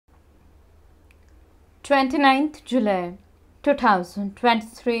29th July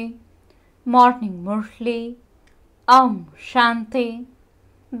 2023 Morning Murli Shanti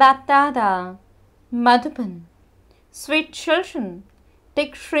BapDada Madhuban. Sweet children,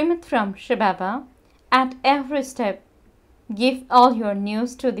 take Srimad from shivbaba at every step. Give all your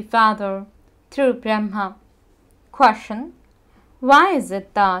news to the Father through Bramha. Question: why is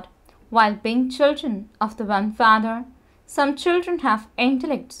it that while being children of the one Father, some children have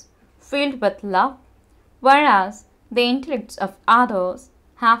intellects filled with love, whereas the intellects of others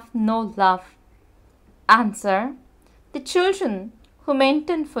have no love? Answer: the children who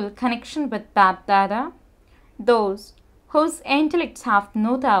maintain full connection with BapDada, those whose intellects have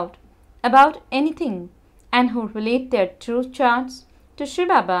no doubt about anything and who relate their true charts to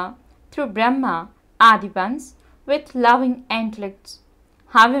shivbaba through Brahma, are the ones with loving intellects.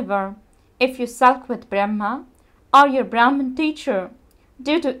 However, if you sulk with Brahma or your Brahmin teacher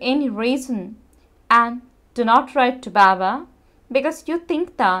due to any reason and do not write to Baba because you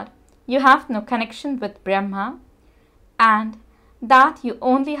think that you have no connection with Brahma and that you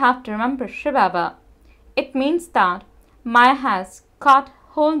only have to remember shivbaba, it means that Maya has caught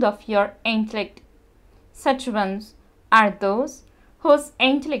hold of your intellect. Such ones are those whose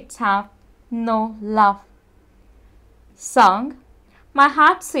intellects have no love. Song. My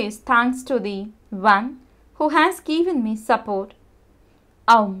heart says thanks to the One who has given me support.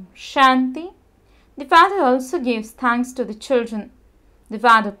 Shanti. The Father also gives thanks to the children. The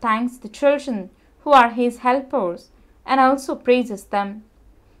Father thanks the children who are His helpers and also praises them.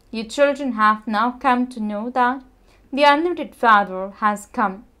 You children have now come to know that the unlimited Father has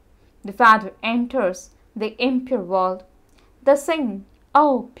come. The Father enters the impure world. The saying,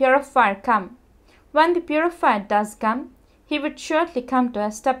 "Oh, purifier, come." When the purifier does come, he would surely come to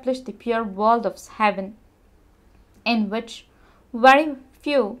establish the pure world of heaven, in which very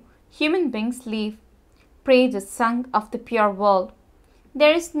few human beings live. Praise is sung of the pure world.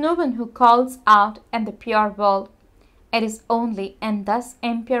 There is no one who calls out in the pure world. It is only in this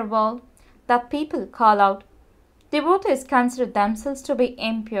impure world that people call out. Devotees consider themselves to be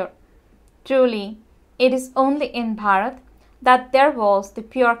impure. Truly, it is only in Bharat that there was the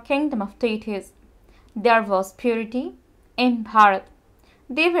pure kingdom of deities. There was purity in Bharat.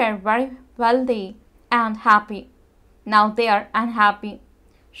 They were very wealthy and happy. Now they are unhappy.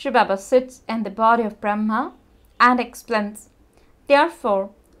 Shivbaba sits in the body of Brahma and explains, therefore,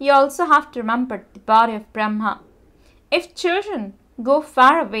 you also have to remember the body of Brahma. If children go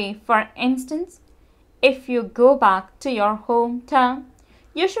far away, for instance, if you go back to your hometown,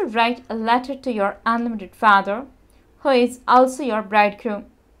 you should write a letter to your unlimited Father, who is also your bridegroom.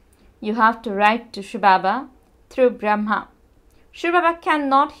 You have to write to shivbaba through Brahma. Shivbaba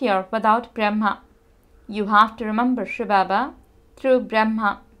cannot hear without Brahma. You have to remember shivbaba through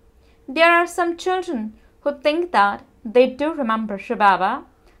Brahma. There are some children who think that they do remember shivbaba,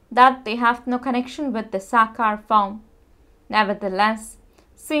 that they have no connection with the Sakar form. Nevertheless,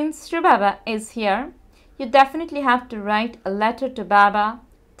 since shivbaba is here, you definitely have to write a letter to Baba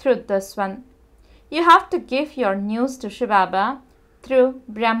through this one. You have to give your news to shivbaba through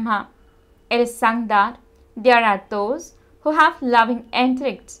Brahma. It is sung that there are those who have loving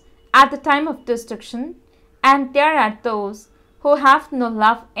intellects at the time of destruction, and there are those who have no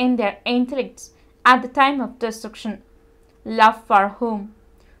love in their intellects at the time of destruction. Love for whom?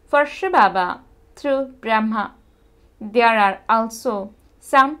 For shivbaba through Brahma. There are also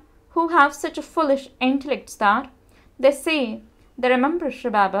some who have such a foolish intellects that they say they remember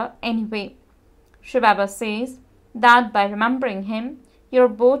shivbaba anyway. Shivbaba says that by remembering him, your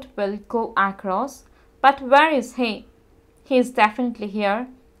boat will go across. But where is he? He is definitely here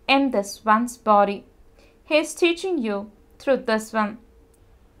in this one's body. He is teaching you through this one.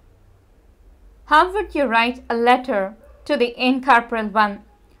 How would you write a letter to the incorporeal one?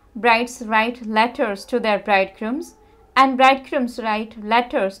 Brides write letters to their bridegrooms, and bridegrooms write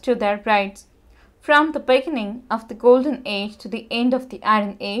letters to their brides. From the beginning of the golden age to the end of the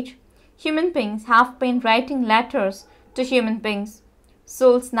iron age, human beings have been writing letters to human beings.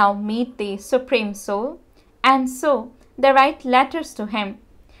 Souls now meet the Supreme Soul, and so they write letters to him.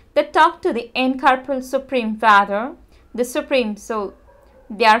 They talk to the incorporeal Supreme Father, the Supreme Soul.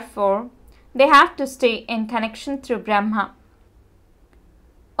 Therefore, they have to stay in connection through Brahma.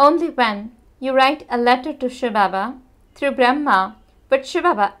 Only when you write a letter to shivbaba through Brahma would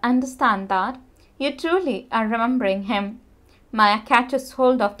shivbaba understand that you truly are remembering him. Maya catches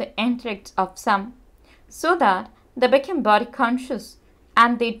hold of the intellects of some, so that they become body conscious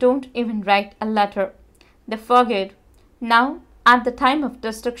and they don't even write a letter. They forget. Now, at the time of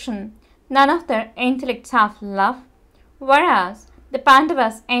destruction, none of their intellects have love, whereas the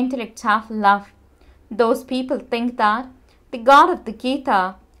Pandavas' intellects have love. Those people think that the God of the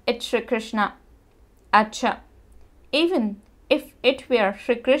Gita is Sri Krishna. Acha. Even if it were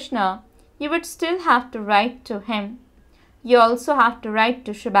Sri Krishna, you would still have to write to him. You also have to write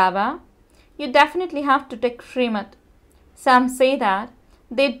to shivbaba. You definitely have to take Srimad. Some say that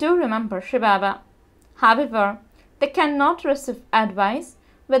they do remember shivbaba. However, they cannot receive advice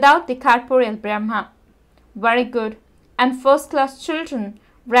without the corporeal Brahma. Very good and first-class children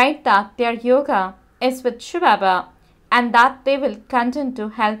write that their yoga is with shivbaba and that they will continue to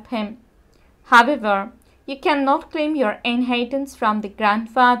help him. However, you cannot claim your inheritance from the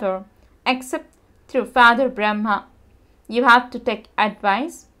grandfather except through Father Brahma. You have to take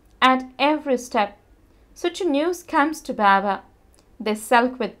advice at every step. Such news comes to Baba. They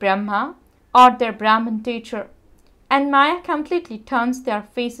sulk with Brahma or their Brahmin teacher, and Maya completely turns their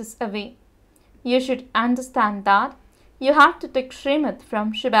faces away. You should understand that you have to take Srimad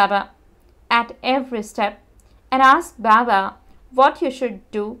from shivbaba at every step and ask Baba what you should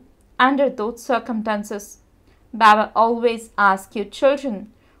do under those circumstances. Baba always asks you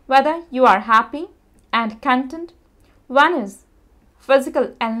children whether you are happy and content. One is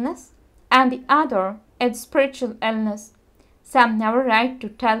physical illness and the other is spiritual illness. Some never write to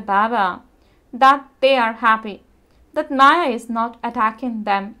tell Baba that they are happy, that Maya is not attacking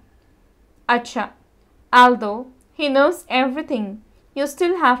them. Acha. Although he knows everything, you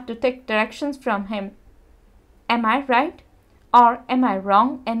still have to take directions from him. Am I right or am I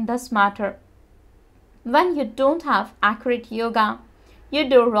wrong in this matter? When you don't have accurate yoga, you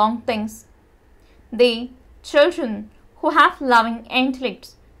do wrong things. The children who have loving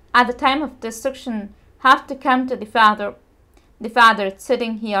intellects at the time of destruction have to come to the Father. The Father is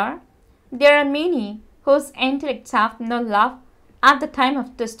sitting here. There are many whose intellects have no love at the time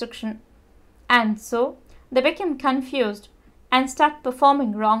of destruction, and so they become confused and start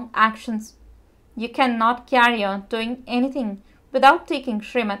performing wrong actions. You cannot carry on doing anything without taking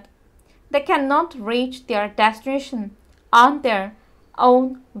Srimad. They cannot reach their destination on their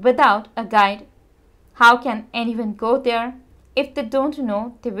own without a guide. How can anyone go there if they don't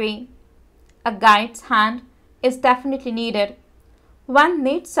know the way? A guide's hand is definitely needed. One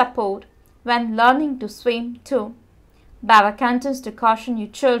needs support when learning to swim too. Baba continues to caution you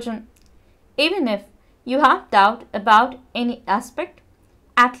children. Even if you have doubt about any aspect,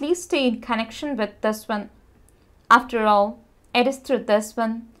 at least stay in connection with this one. After all, it is through this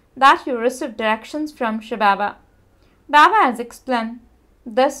one that you receive directions from shivbaba. Baba has explained,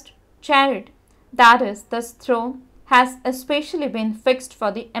 this chariot, that is, this throne, has especially been fixed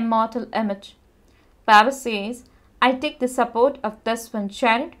for the immortal image. Baba says, I take the support of this one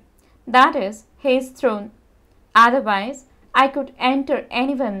chariot, that is, his throne. Otherwise, I could enter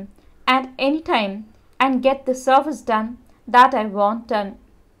anyone at any time and get the service done that I want done.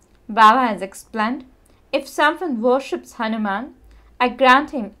 Baba has explained, if someone worships Hanuman, I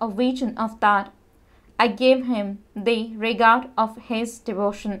grant him a vision of that. I give him the regard of his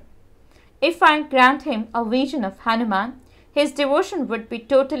devotion. If I grant him a vision of Hanuman, his devotion would be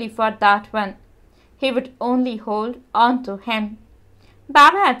totally for that one. He would only hold on to him.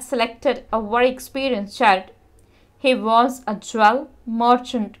 Baba had selected a very experienced chariot. He was a jewel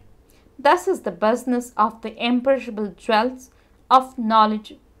merchant. This is the business of the imperishable jewels of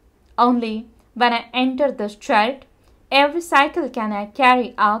knowledge. Only when I enter this chariot, every cycle can I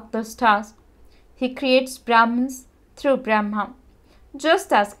carry out this task. He creates Brahmins through Brahma,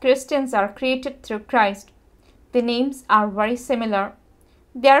 just as Christians are created through Christ. The names are very similar.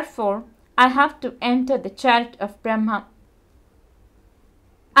 Therefore, I have to enter the chariot of Brahma.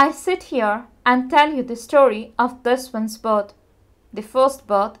 I sit here and tell you the story of this one's birth. The first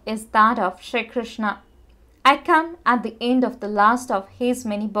birth is that of Sri Krishna. I come at the end of the last of his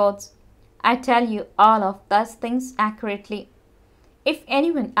many births. I tell you all of those things accurately. If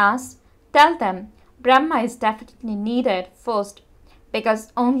anyone asks, tell them Brahma is definitely needed first,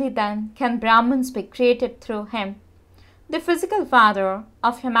 because only then can Brahmins be created through him. The physical father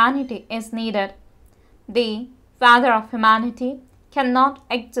of humanity is needed. The father of humanity cannot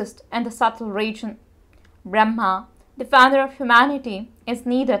exist in the subtle region. Brahma, the father of humanity, is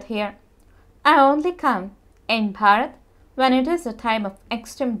needed here. I only come in Bharat when it is a time of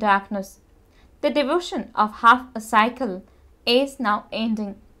extreme darkness. The devotion of half a cycle is now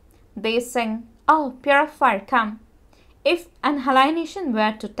ending. They sing, "Oh, purifier, come." If annihilation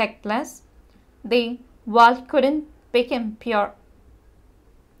were to take place, the world couldn't become pure.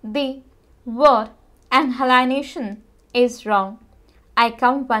 The word annihilation is wrong. I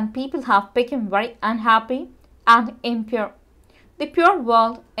come when people have become very unhappy and impure. The pure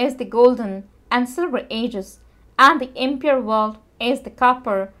world is the golden and silver ages, and the impure world is the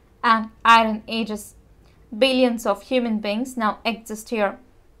copper and iron ages. Billions of human beings now exist here.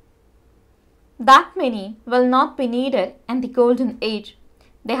 That many will not be needed in the golden age.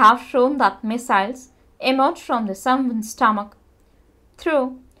 They have shown that missiles emerge from the someone's stomach,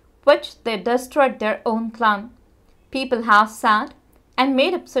 through which they destroyed their own clan. People have sat and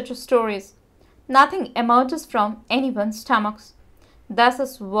made up such stories. Nothing emerges from anyone's stomachs. This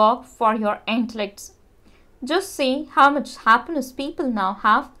is work for your intellects. Just see how much happiness people now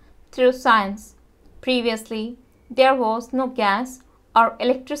have through science. Previously, there was no gas or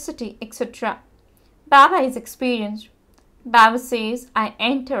electricity, etc. Baba is experienced. Baba says, I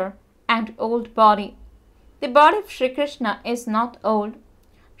enter an old body. The body of Sri Krishna is not old.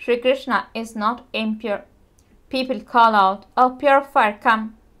 Sri Krishna is not impure. People call out, O purifier,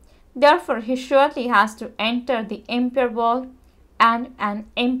 come. Therefore, he surely has to enter the impure world and an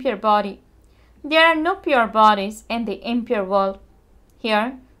impure body. There are no pure bodies in the impure world.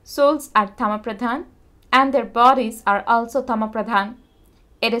 Here, souls are Tamapradhan and their bodies are also Tamapradhan.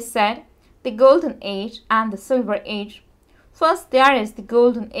 It is said, the golden age and the silver age. First there is the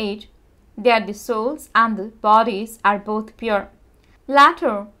golden age. There the souls and the bodies are both pure.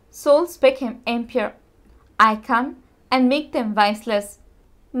 Later, souls became impure. I come and make them viceless.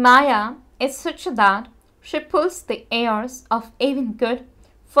 Maya is such that she pulls the ears of even good,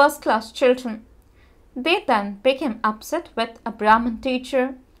 first-class children. They then became upset with a Brahmin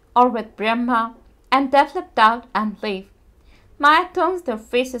teacher or with Brahma and developed out and leave. Maya turns their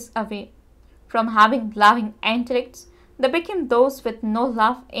faces away. From having loving intellects, they became those with no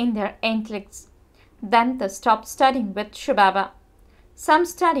love in their intellects. Then they stop studying with shivbaba. Some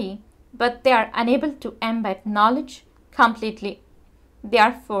study, but they are unable to embed knowledge completely.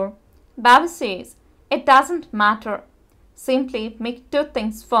 Therefore, Baba says, it doesn't matter. Simply make two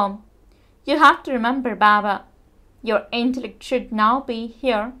things firm. You have to remember Baba. Your intellect should now be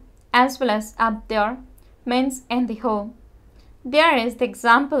here as well as up there, means in the home. There is the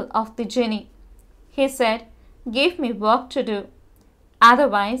example of the genie. He said, give me work to do,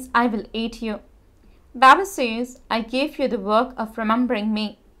 otherwise I will eat you. Baba says, I give you the work of remembering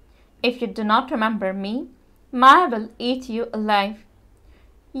me. If you do not remember me, Maya will eat you alive.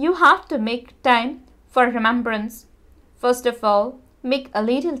 You have to make time for remembrance. First of all, make a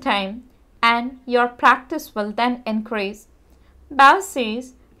little time and your practice will then increase. Baba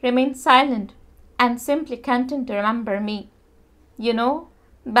says, remain silent and simply content to remember me. You know,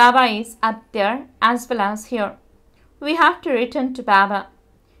 Baba is up there as well as here. We have to return to Baba.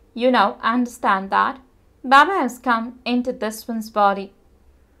 You now understand that Baba has come into this one's body.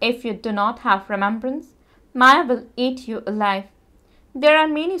 If you do not have remembrance, Maya will eat you alive. There are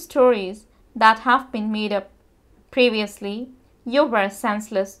many stories that have been made up. Previously, you were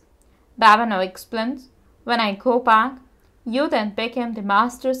senseless. Baba now explains, when I go back, you then became the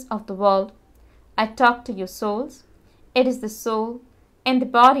masters of the world. I talk to you souls. It is the soul in the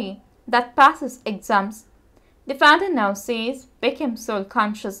body that passes exams. The father now says, become soul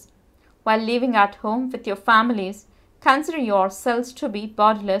conscious. While living at home with your families, consider yourselves to be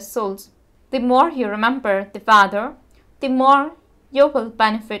bodiless souls. The more you remember the father, the more you will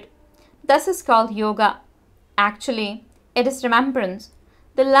benefit. This is called yoga. Actually, it is remembrance,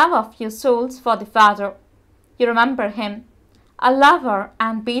 the love of your souls for the father. You remember him. A lover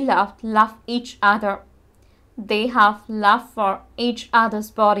and beloved love each other. They have love for each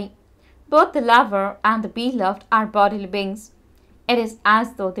other's body. Both the lover and the beloved are bodily beings. It is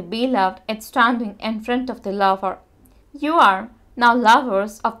as though the beloved is standing in front of the lover. You are now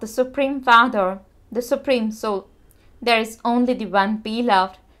lovers of the Supreme Father, the Supreme Soul. There is only the one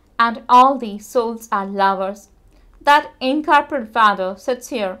beloved, and all the souls are lovers. That incorporeal Father sits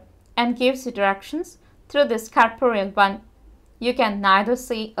here and gives you directions through this corporeal one. You can neither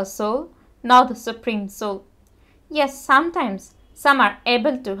see a soul nor the Supreme Soul. Yes, sometimes some are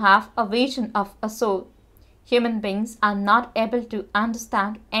able to have a vision of a soul. Human beings are not able to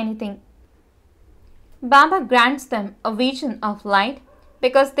understand anything. Baba grants them a vision of light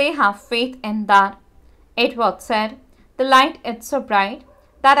because they have faith in that. It was said, the light is so bright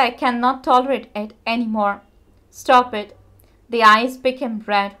that I cannot tolerate it anymore. Stop it. The eyes became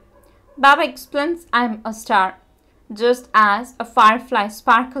red. Baba explains, I am a star. Just as a firefly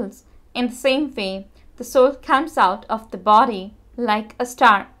sparkles, in the same way, the soul comes out of the body like a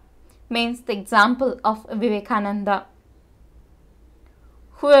star, means the example of Vivekananda.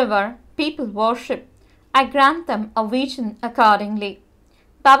 Whoever people worship, I grant them a vision accordingly.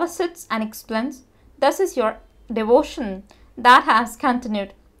 Baba sits and explains, this is your devotion that has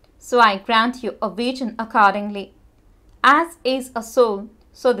continued, so I grant you a vision accordingly. As is a soul,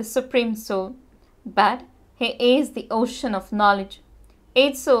 so the Supreme Soul, but he is the ocean of knowledge.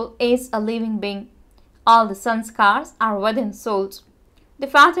 Each soul is a living being. All the sanskars are within souls. The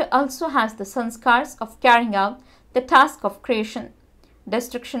Father also has the sanskars of carrying out the task of creation,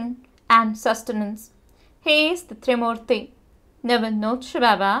 destruction and sustenance. He is the Trimurti. No one knows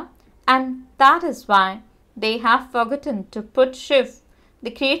Shivbaba, and that is why they have forgotten to put Shiv,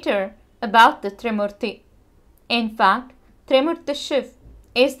 the creator, about the Trimurti. In fact, Trimurti Shiv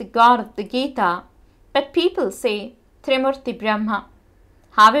is the god of the Gita, but people say Trimurti Brahma.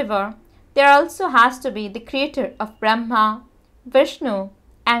 However, there also has to be the creator of Brahma, Vishnu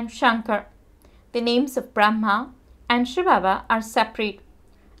and Shankar. The names of Brahma and Shivbaba are separate.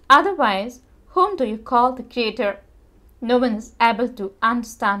 Otherwise, whom do you call the creator? No one is able to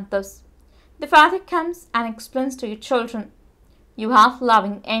understand this. The Father comes and explains to your children. You have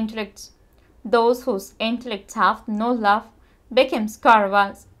loving intellects. Those whose intellects have no love become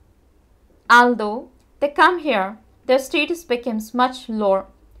Kauravas. Although they come here, their status becomes much lower.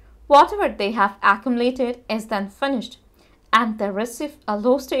 Whatever they have accumulated is then finished, and they receive a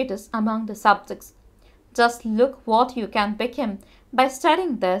low status among the subjects. Just look what you can become by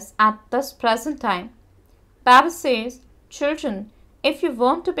studying this at this present time. Baba says, children, if you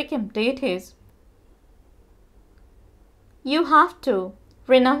want to become deities, you have to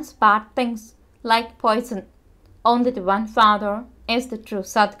renounce bad things like poison. Only the one Father is the true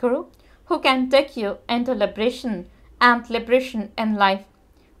Sadguru who can take you into liberation and liberation in life.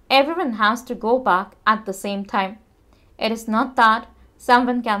 Everyone has to go back at the same time. It is not that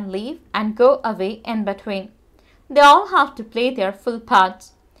someone can leave and go away in between. They all have to play their full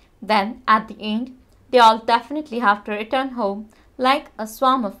parts. Then, at the end, they all definitely have to return home like a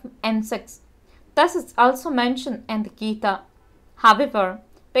swarm of insects. This is also mentioned in the Gita. However,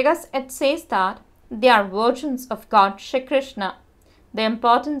 because it says that they are versions of God Shri Krishna, the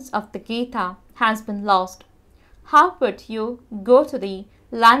importance of the Gita has been lost. How would you go to the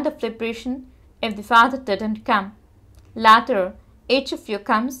land of liberation if the Father didn't come? Later, each of you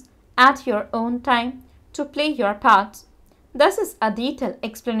comes at your own time to play your parts. This is a detailed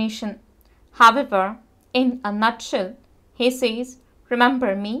explanation. However, in a nutshell, he says,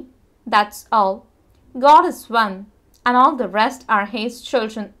 remember me, that's all. God is one, and all the rest are his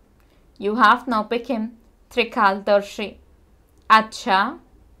children. You have now become Trikaldarshi. Acha,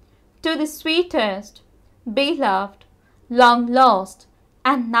 to the sweetest, beloved, long lost,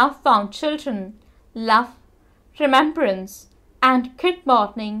 and now found children, love, remembrance, and good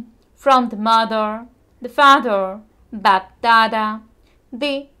morning from the Mother, the Father, BapDada.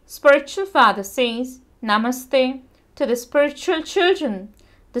 The spiritual father says, Namaste to the spiritual children.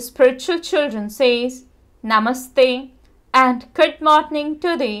 The spiritual children says, Namaste and good morning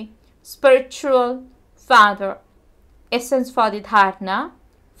to the spiritual father. Essence for the dharana.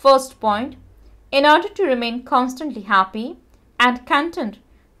 First point, in order to remain constantly happy and content,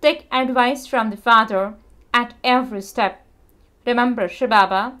 take advice from the Father at every step. Remember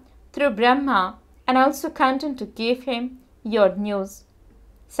Shivbaba through Brahma and also continue to give him your news.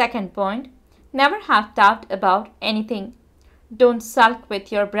 Second point, never have doubt about anything. Don't sulk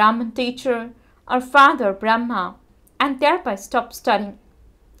with your Brahman teacher or Father Brahma and thereby stop studying.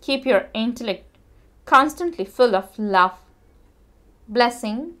 Keep your intellect constantly full of love.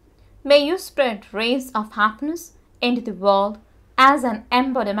 Blessing, may you spread rays of happiness into the world as an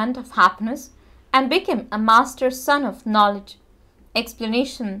embodiment of happiness and become a master son of knowledge.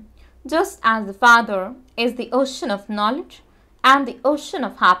 Explanation, just as the Father is the ocean of knowledge and the ocean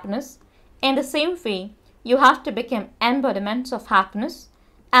of happiness, in the same way you have to become embodiments of happiness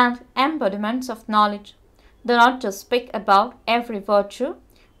and embodiments of knowledge. Do not just speak about every virtue,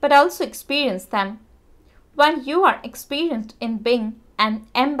 but also experience them. When you are experienced in being an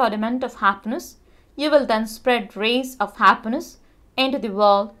embodiment of happiness, you will then spread rays of happiness into the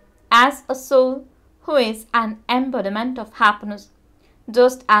world as a soul who is an embodiment of happiness.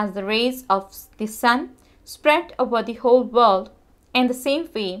 Just as the rays of the sun spread over the whole world, in the same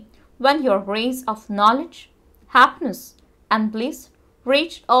way, when your rays of knowledge, happiness, and bliss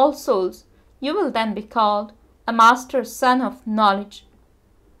reach all souls, you will then be called a master son of knowledge.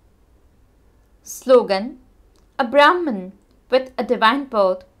 Slogan, a Brahmin with a divine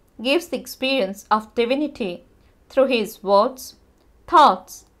birth gives the experience of divinity through his words,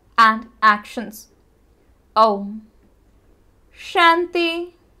 thoughts, and actions. Om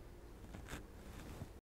Shanti